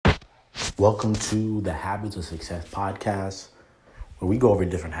Welcome to the Habits of Success podcast, where we go over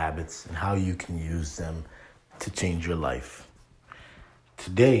different habits and how you can use them to change your life.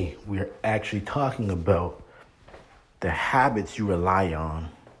 Today, we're actually talking about the habits you rely on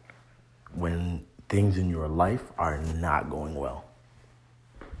when things in your life are not going well.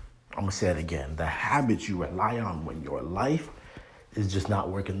 I'm going to say it again. The habits you rely on when your life is just not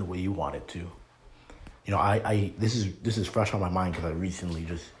working the way you want it to. You know, this is fresh on my mind because I recently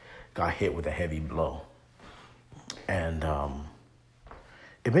just got hit with a heavy blow. And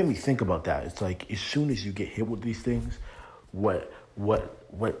it made me think about that. It's like, as soon as you get hit with these things, what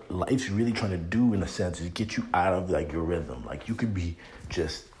life's really trying to do, in a sense, is get you out of like your rhythm. Like, you could be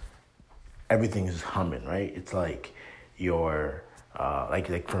just, everything is humming, right? It's like your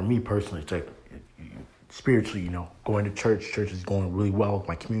like for me personally, it's like spiritually, going to church is going really well.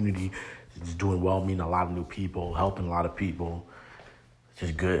 My community is doing well, meeting a lot of new people, helping a lot of people. It's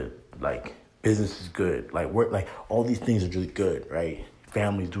just good. Like, business is good. Like, work, like all these things are really good, right?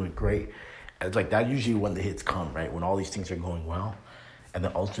 Family's doing great. And it's like that usually when the hits come, right? When all these things are going well, and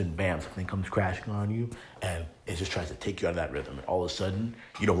then all of a sudden, bam, something comes crashing on you, and it just tries to take you out of that rhythm. And all of a sudden,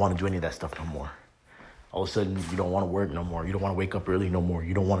 you don't want to do any of that stuff no more. All of a sudden, you don't want to work no more. You don't want to wake up early no more.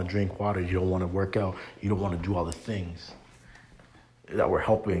 You don't want to drink water. You don't want to work out. You don't want to do all the things that were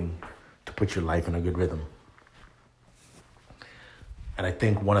helping to put your life in a good rhythm. And I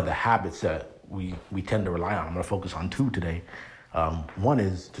think one of the habits that we tend to rely on, I'm going to focus on two today. One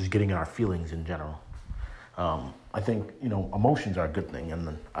is just getting in our feelings in general. I think, emotions are a good thing.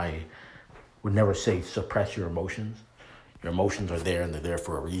 And I would never say suppress your emotions. Your emotions are there and they're there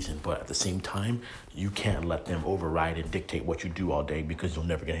for a reason. But at the same time, you can't let them override and dictate what you do all day, because you'll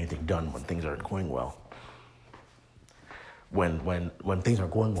never get anything done when things aren't going well. When things are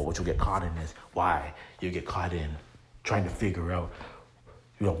going well, what you'll get caught in is why. You get caught in trying to figure out,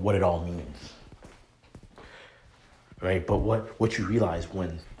 what it all means. Right? But what you realize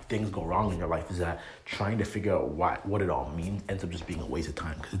when things go wrong in your life is that trying to figure out what it all means ends up just being a waste of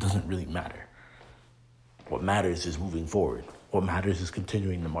time, because it doesn't really matter. What matters is moving forward. What matters is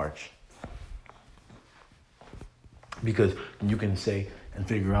continuing the march. Because you can say and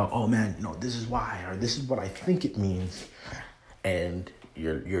figure out, oh man, this is why, or this is what I think it means, and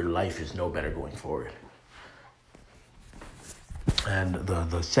your life is no better going forward. And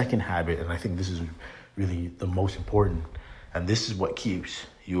the second habit, and I think this is really the most important, and this is what keeps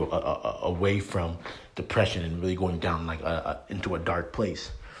you away from depression and really going down into a dark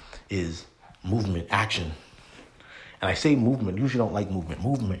place, is movement, action. And I say movement, usually don't like movement.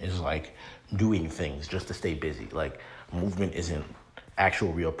 Movement is like doing things just to stay busy. Like, movement isn't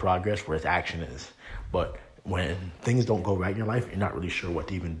actual real progress, whereas action is. But when things don't go right in your life, you're not really sure what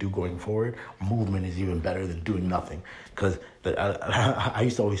to even do going forward. Movement is even better than doing nothing. Because I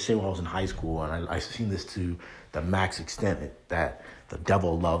used to always say when I was in high school, and I've seen this to the max extent, that the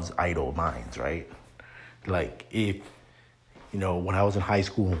devil loves idle minds, right? Like, if, when I was in high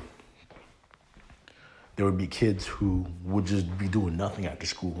school, there would be kids who would just be doing nothing after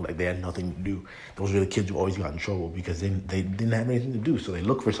school. Like, they had nothing to do. Those were the kids who always got in trouble because they didn't have anything to do. So they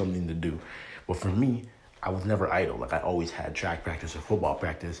looked for something to do. But for me, I was never idle. Like, I always had track practice or football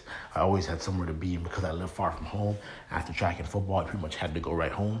practice. I always had somewhere to be. And because I lived far from home, after track and football, I pretty much had to go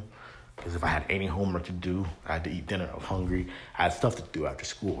right home. Because if I had any homework to do, I had to eat dinner. I was hungry. I had stuff to do after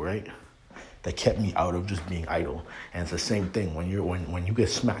school, right? That kept me out of just being idle. And it's the same thing when you get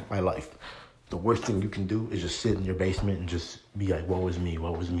smacked by life. The worst thing you can do is just sit in your basement and just be like, woe is me,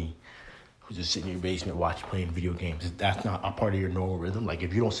 woe is me. Just sit in your basement, playing video games. That's not a part of your normal rhythm. Like,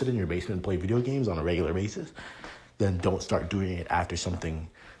 if you don't sit in your basement and play video games on a regular basis, then don't start doing it after something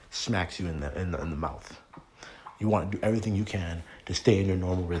smacks you in the mouth. You want to do everything you can to stay in your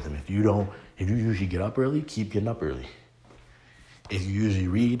normal rhythm. If you usually get up early, keep getting up early. If you usually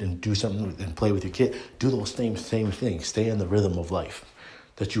read and do something and play with your kid, do those same things. Stay in the rhythm of life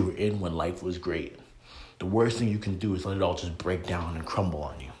that you were in when life was great. The worst thing you can do is let it all just break down and crumble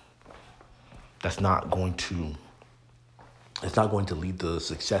on you. It's not going to lead to the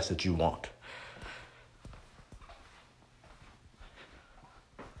success that you want.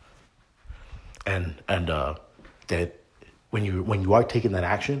 And that when you are taking that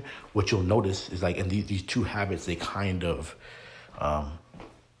action, what you'll notice is, like, in these two habits, they kind of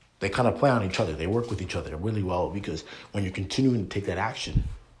play on each other. They work with each other really well, because when you're continuing to take that action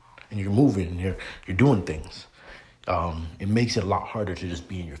and you're moving and you're doing things, it makes it a lot harder to just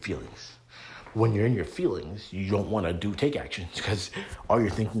be in your feelings. When you're in your feelings, you don't want to take action, because all you're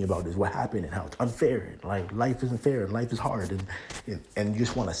thinking about is what happened and how it's unfair. Like, life isn't fair and life is hard, and you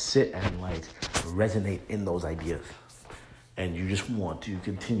just want to sit and resonate in those ideas. and you just want to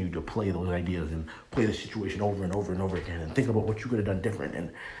continue to play those ideas and play the situation over and over and over again and think about what you could have done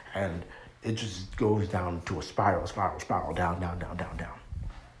different, and it just goes down to a spiral, down.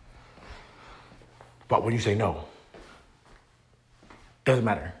 But when you say no, doesn't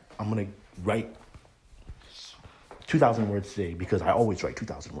matter. I'm going to write 2,000 words today because I always write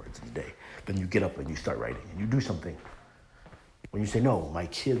 2,000 words in a day. Then you get up and you start writing and you do something. When you say no, my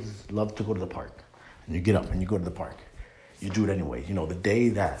kids love to go to the park. And you get up and you go to the park. You do it anyway. You know, the day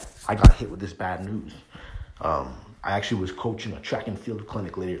that I got hit with this bad news, I actually was coaching a track and field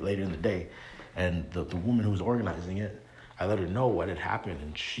clinic later in the day. And the woman who was organizing it, I let her know what had happened.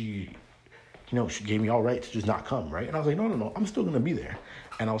 And she gave me all right to just not come, right? And I was like, no, I'm still going to be there.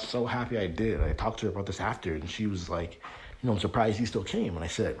 And I was so happy I did. I talked to her about this after, and she was like, I'm surprised you still came. And I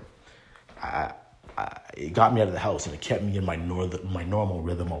said, it got me out of the house, and it kept me in my normal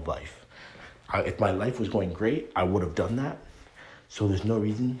rhythm of life. If my life was going great, I would have done that. So there's no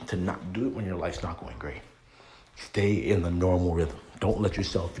reason to not do it when your life's not going great. Stay in the normal rhythm. Don't let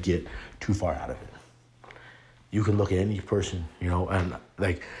yourself get too far out of it. You can look at any person, and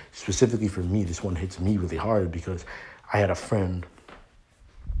like specifically for me, this one hits me really hard because I had a friend,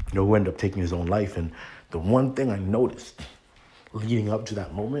 who ended up taking his own life. And the one thing I noticed leading up to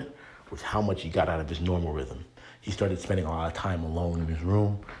that moment was how much he got out of his normal rhythm. He started spending a lot of time alone in his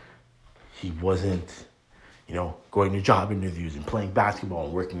room. He wasn't, going to job interviews and playing basketball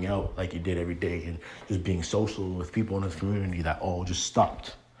and working out like he did every day and just being social with people in his community. That all just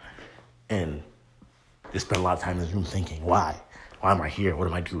stopped. And just spent a lot of time in his room thinking, why? Why am I here? What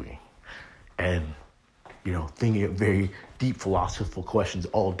am I doing? And, thinking of very deep philosophical questions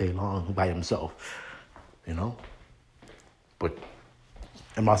all day long by himself, But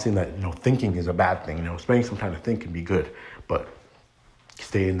I'm not saying that, thinking is a bad thing. Spending some time to think can be good, but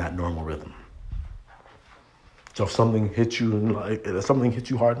stay in that normal rhythm. So if something hits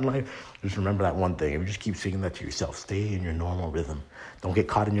you hard in life, just remember that one thing. If you just keep saying that to yourself, stay in your normal rhythm. Don't get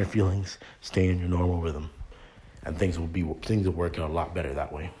caught in your feelings. Stay in your normal rhythm, and things will work out a lot better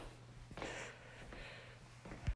that way.